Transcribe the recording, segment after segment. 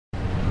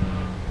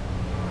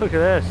Look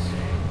at this.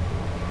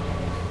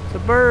 It's a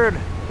bird.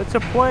 It's a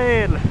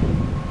plane.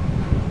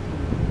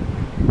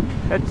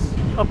 It's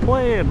a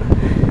plane.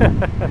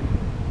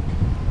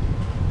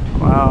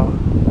 Wow.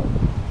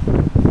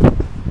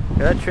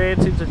 Yeah, that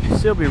train seems to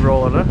still be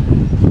rolling, huh?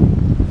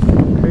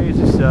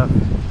 Crazy stuff.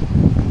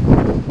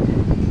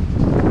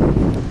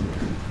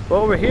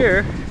 Well, over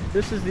here,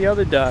 this is the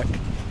other dock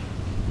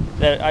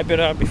that I've been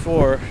on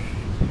before,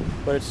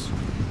 but it's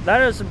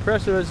not as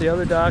impressive as the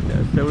other dock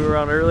that we were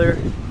on earlier.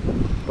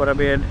 But I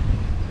mean,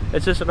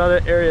 it's just another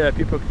area that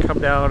people can come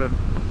down and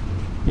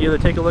either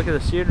take a look at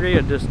the scenery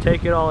and just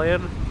take it all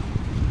in,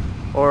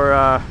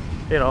 or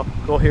you know,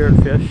 go here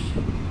and fish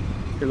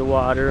in the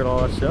water and all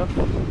that stuff.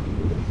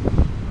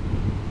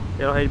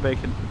 You know, anybody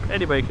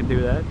can do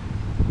that.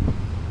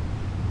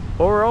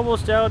 Well, we're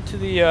almost down to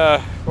the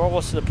we're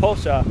almost to the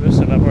post office,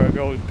 and I'm gonna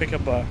go pick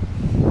up a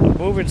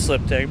moving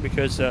slip thing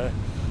because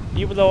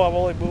even though I'm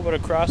only moving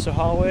across the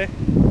hallway,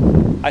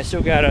 I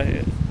still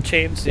gotta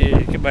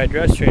get my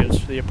address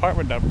changed, the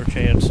apartment number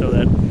changed, so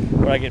that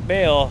when I get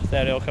mail,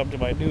 that it'll come to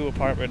my new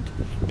apartment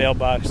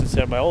mailbox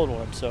instead of my old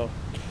one. So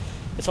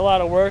it's a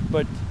lot of work,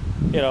 but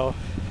you know,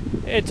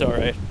 it's all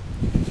right.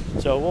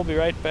 So we'll be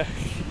right back,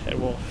 and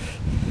we'll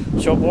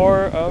show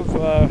more of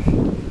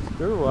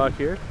Riverwalk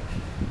here.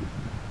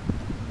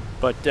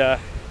 But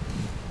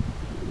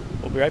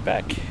we'll be right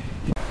back.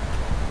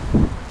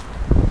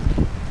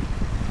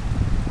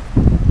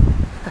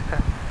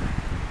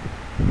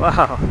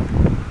 Wow.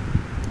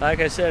 Like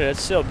I said,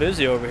 it's still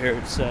busy over here.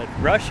 It's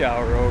rush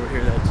hour over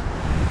here.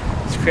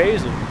 It's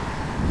crazy.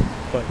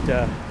 But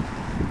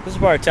this is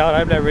part of town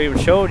I've never even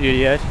showed you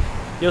yet.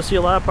 You'll see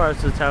a lot of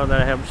parts of the town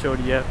that I haven't showed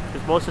you yet.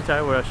 Because most of the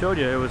time when I showed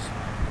you, it was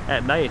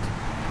at night.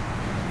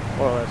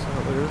 More or less.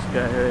 Look at this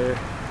guy right here.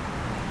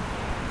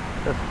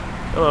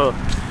 Hello.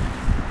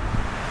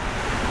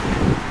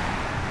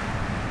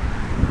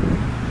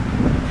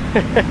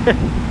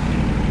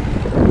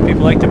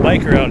 People like to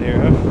bike around here,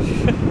 huh?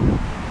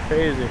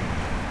 Crazy.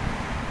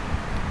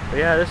 But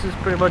yeah, this is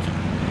pretty much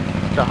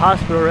the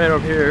hospital right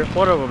over here.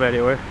 One of them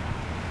anyway.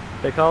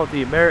 They call it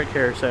the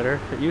AmeriCare Center.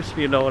 It used to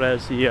be known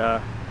as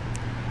the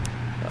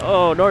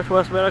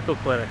Northwest Medical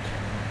Clinic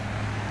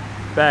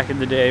back in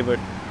the day, but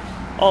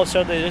all of a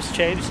sudden they just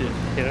changed it,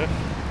 you know?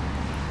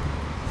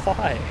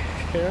 Why?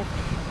 You know?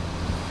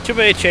 Too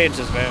many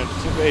changes, man.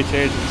 Too many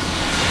changes.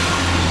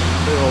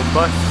 Little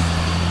bus.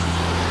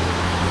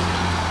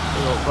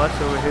 Little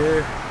bus over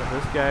here. And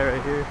this guy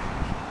right here.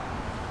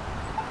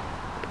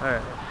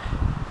 Alright.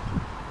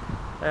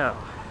 Now,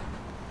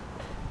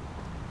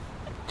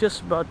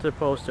 just about to the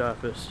post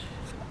office.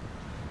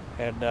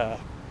 And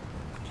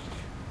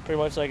pretty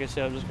much like I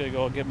said, I'm just going to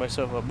go and get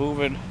myself a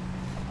moving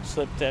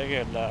slip thing.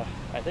 And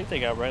I think they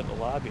got right in the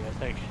lobby, I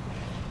think.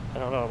 I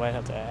don't know, I might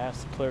have to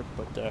ask the clerk,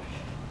 but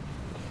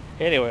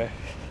anyway,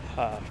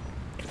 I'll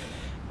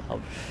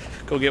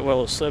go get one of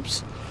those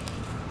slips.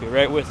 Be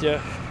right with you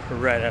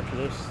right after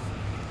this.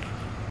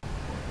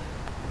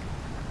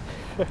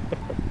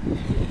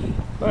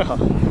 Well,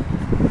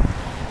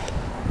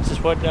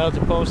 just went down to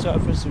the post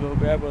office to go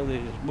grab one of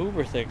these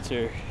mover things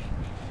here,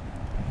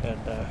 and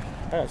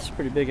that's a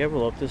pretty big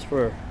envelope. This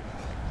for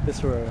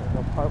an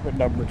apartment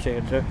number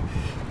change. Huh?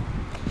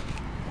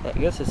 I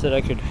guess I said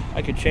I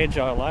could change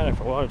online if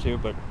I wanted to,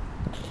 but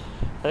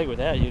I think with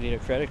that you need a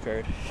credit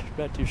card. I'm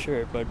not too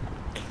sure, but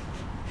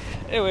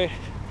anyway,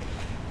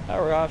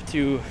 now we're off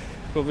to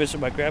go visit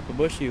my Grandpa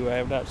Bushie, who I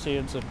have not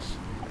seen since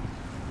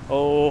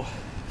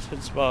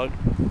about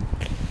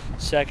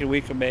second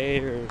week of May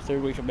or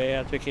third week of May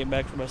after I came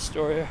back from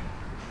Astoria.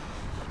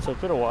 So it's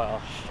been a while.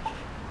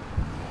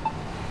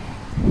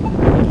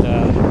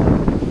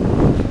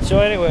 And, so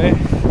anyway,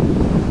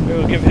 we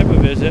will give him a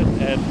visit,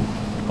 and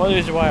one of the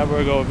reasons why I'm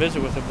going to go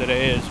visit with him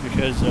today is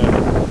because,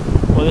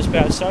 well, this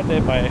past Sunday,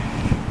 my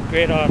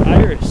great aunt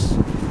Iris,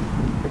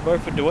 her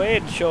boyfriend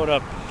Dwayne, showed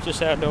up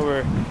just out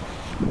over,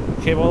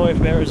 came all the way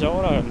from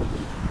Arizona,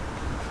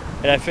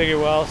 and I figured,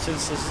 well,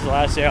 since this is the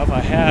last day off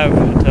I have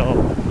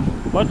until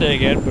Monday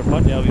again, but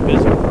Monday I'll be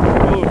busy with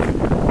food.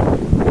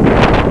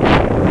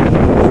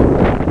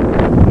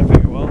 I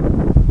figured, well,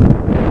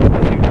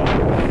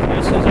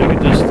 I says I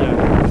could just,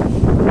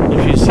 if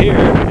she's here,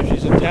 if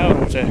she's in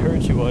town, which I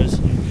heard she was,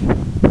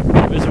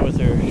 visit with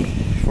her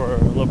for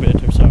a little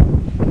bit or so.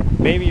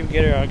 Maybe even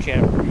get her on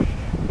camera.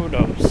 Who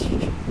knows?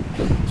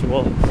 So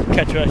we'll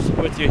catch up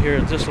with you here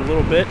in just a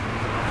little bit.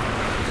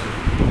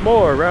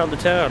 More around the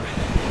town.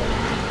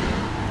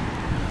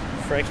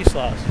 Franky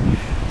Slawson.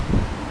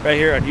 Right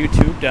here on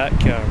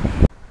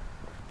YouTube.com.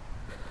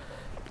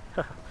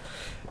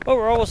 Well,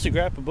 we're almost to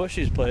Grandpa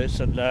Bushie's place,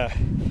 and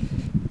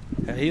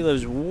he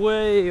lives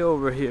way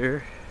over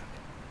here.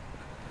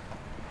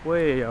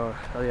 Way on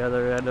the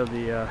other end of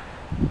the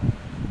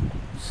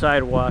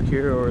sidewalk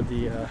here, or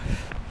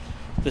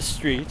the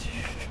street,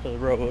 or the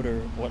road, or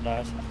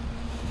whatnot.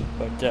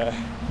 But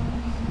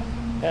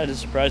yeah,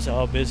 just surprised at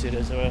how busy it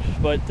is.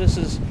 But this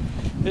is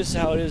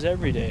how it is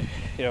every day,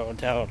 you know, in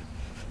town.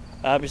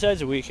 Besides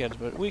the weekends,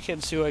 but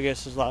weekends too, I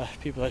guess there's a lot of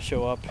people that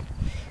show up,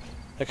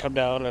 that come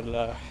down and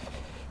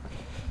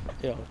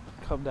you know,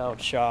 come down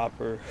and shop,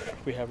 or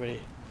if we have any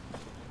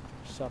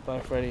stop by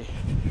for any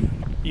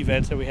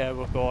events that we have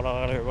going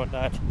on or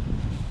whatnot.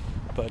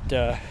 But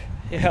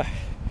yeah,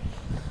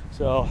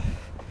 so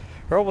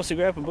we're almost at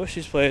Grandpa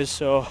Bushie's place,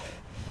 so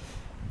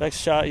next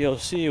shot you'll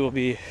see will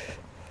be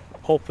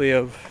hopefully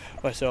of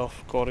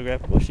myself going to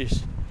Grandpa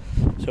Bushie's.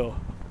 So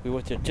we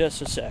went in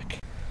just a sec.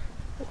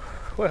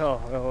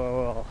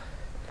 Well.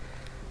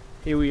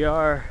 Here we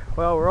are.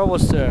 Well, we're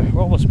almost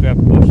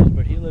Grandpa Bushie's,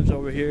 but he lives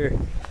over here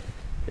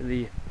in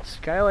the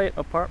Skylight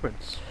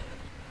Apartments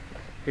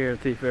here in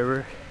Thief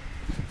River.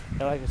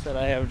 And like I said,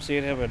 I haven't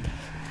seen him in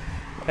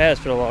it's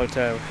been a long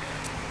time.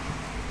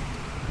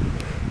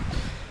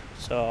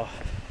 So,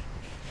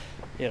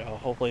 you know,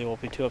 hopefully he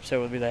won't be too upset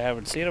with me that I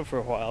haven't seen him for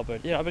a while.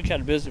 But you know, I've been kind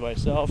of busy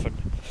myself,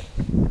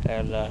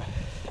 and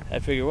I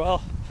figure,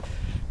 well,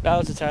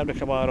 now's the time to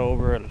come on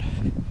over and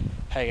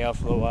hang out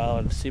for a little while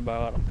and see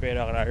my great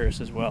aunt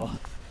Iris as well.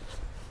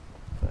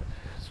 But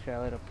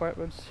Skylight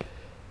Apartments,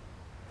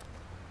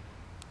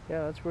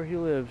 yeah, that's where he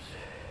lives.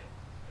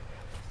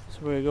 So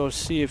we're gonna go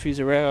see if he's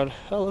around.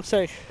 Oh, looks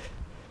like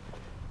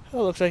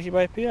he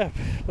might be up.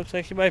 Looks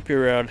like he might be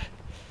around.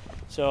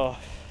 So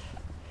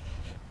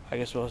I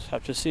guess we'll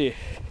have to see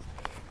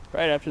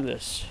right after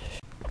this.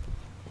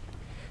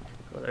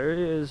 Well, there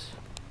he is.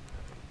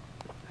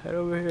 Head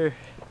over here.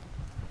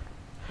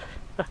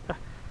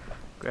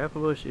 Grandpa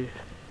Bushie.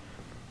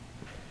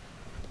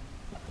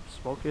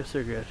 Smoking a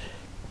cigarette.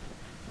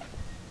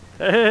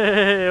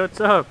 Hey,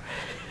 what's up?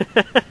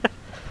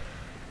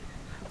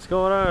 What's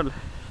going on?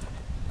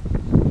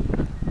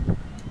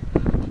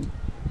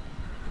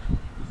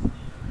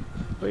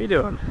 What are you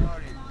doing?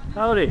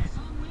 Howdy.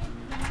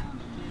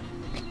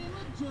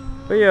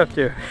 What are you up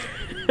to?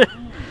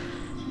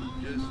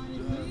 Just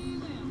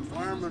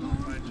farming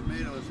my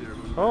tomatoes here.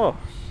 Oh,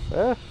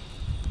 yeah.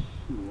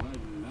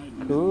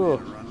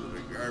 Cool.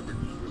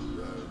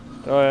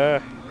 Oh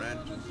yeah.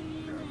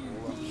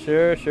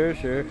 Sure.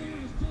 Iris and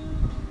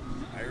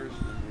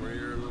we're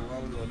here a little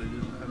while ago. They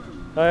didn't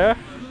have. Oh yeah.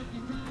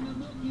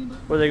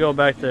 Where they go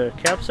back to the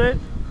campsite?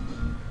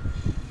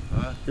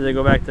 Huh? Did they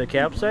go back to the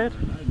campsite?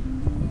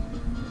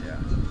 Yeah.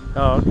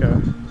 Oh,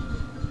 okay.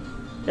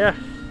 Yeah.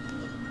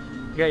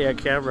 You got your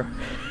camera.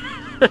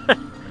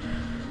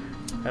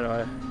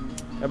 Anyway,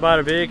 I bought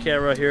a video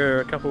camera here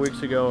a couple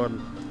weeks ago, and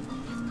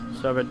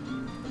so I've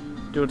been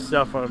doing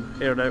stuff on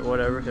the internet,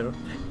 whatever, you know.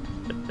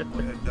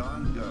 We had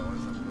Dawn go or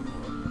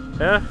something.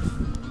 Yeah?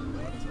 Something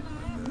like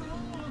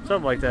that.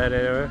 Something like that,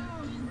 anyway.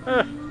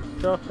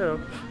 So, you know.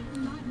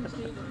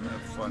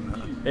 Have fun,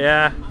 huh?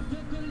 Yeah.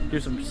 Do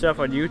some stuff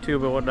on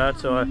YouTube and whatnot,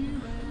 so I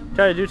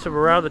try to do some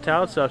around the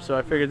town stuff, so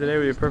I figured today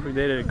would be a perfect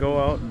day to go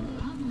out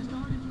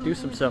and do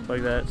some stuff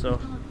like that, so.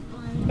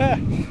 Who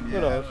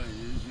knows?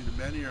 You'd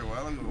been here a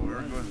while ago. We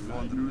were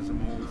going through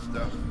some old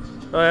stuff.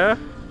 Oh, yeah?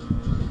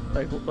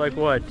 Like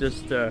what?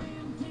 Just,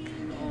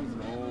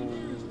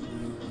 Old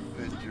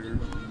pictures.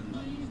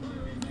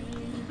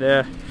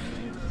 yeah.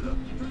 Stuff.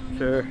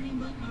 Sure.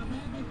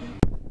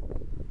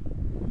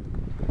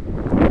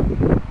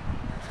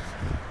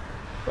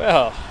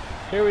 Well,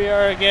 here we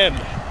are again.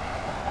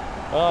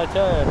 Well, I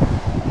tell you,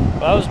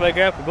 that was my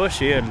Grandpa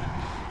Bushie, and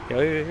you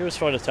know, he was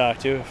fun to talk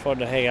to, fun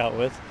to hang out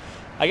with.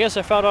 I guess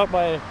I found out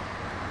my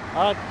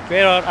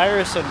great aunt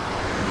Iris and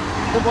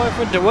her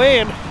boyfriend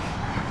Dwayne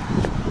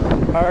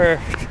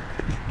are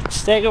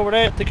staying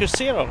overnight at the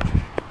casino.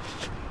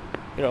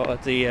 You know,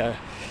 at the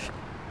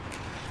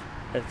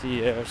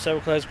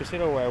 7 Clans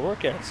Casino where I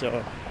work at.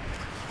 So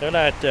they're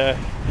not.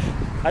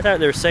 I thought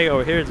they were staying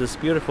over here at this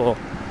beautiful.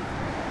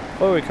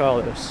 What do we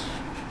call this?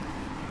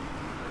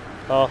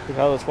 Oh, we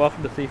call this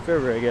Welcome to Thief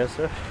River, I guess.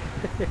 Huh?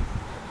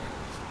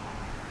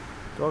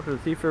 Welcome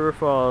to Thief River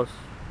Falls.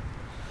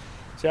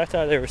 See, I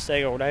thought they were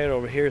staying overnight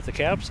over here at the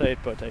campsite,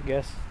 but I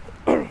guess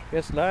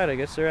not. I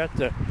guess they're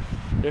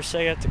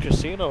staying at the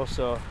casino,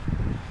 so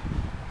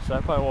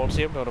I probably won't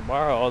see them till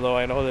tomorrow. Although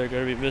I know they're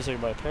going to be visiting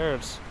my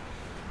parents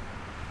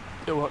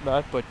and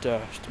whatnot, but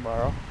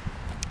tomorrow.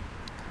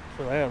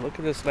 So man, look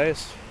at this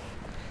nice.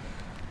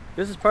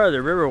 This is part of the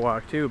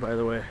Riverwalk too, by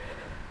the way.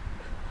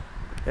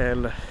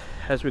 And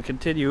as we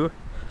continue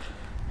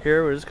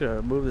here, we're just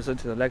gonna move this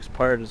into the next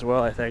part as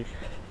well, I think.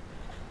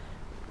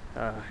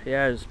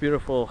 Yeah, it's a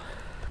beautiful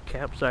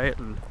campsite,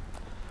 and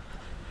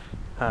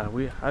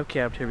I've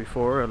camped here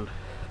before, and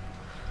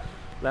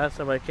last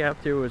time I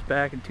camped here was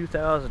back in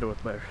 2000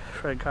 with my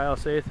friend Kyle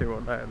Sather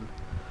one night, and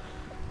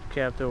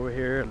camped over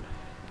here, and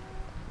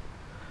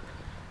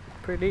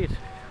pretty neat.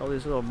 All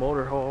these little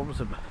motor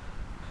homes, and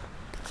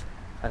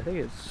I think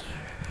it's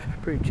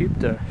pretty cheap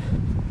to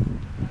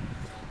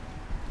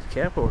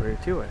camp over here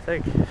too, I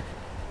think. As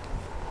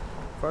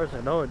far as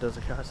I know, it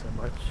doesn't cost that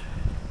much.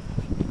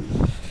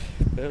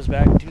 But it was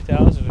back in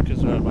 2000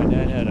 because my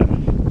dad had a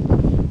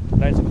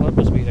Knights of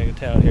Columbus meeting in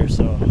town here,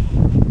 so.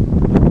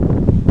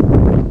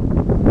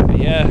 But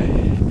yeah,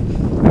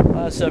 a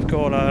lot of stuff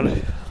going on. I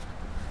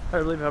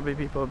can't believe how many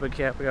people have been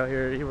camping out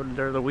here even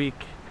during the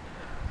week.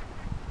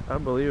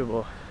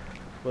 Unbelievable.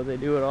 But they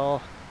do it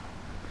all.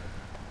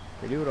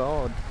 They do it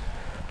all.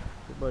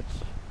 Pretty much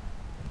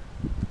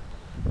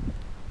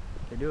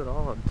do it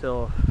all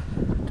until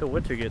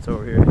winter gets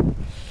over here.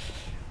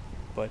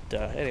 But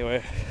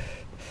anyway,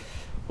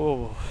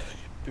 we'll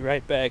be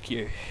right back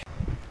here.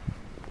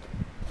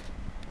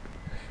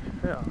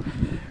 Yeah,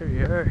 here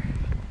we are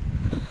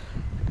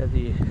at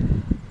the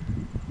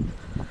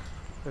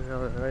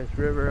nice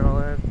river and all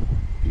that.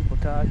 People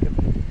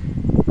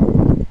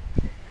talking.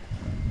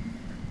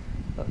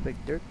 A big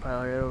dirt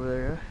pile right over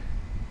there,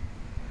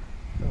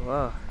 huh? Oh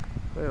wow,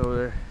 way over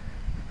there.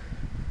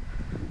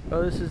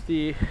 Oh, this is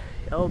the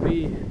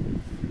LB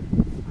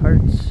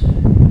Hearts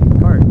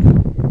Park.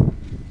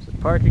 So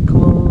park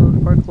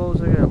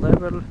closing at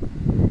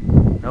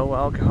 11. No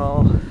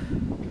alcohol.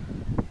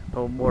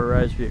 No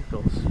motorized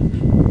vehicles.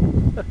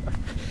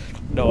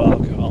 No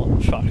alcohol.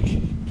 Fuck.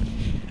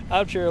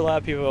 I'm sure a lot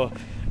of people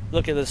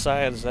look at the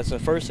signs. That's the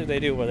first thing they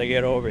do when they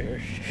get over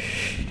here.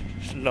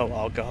 No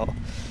alcohol.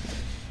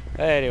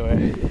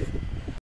 Anyway.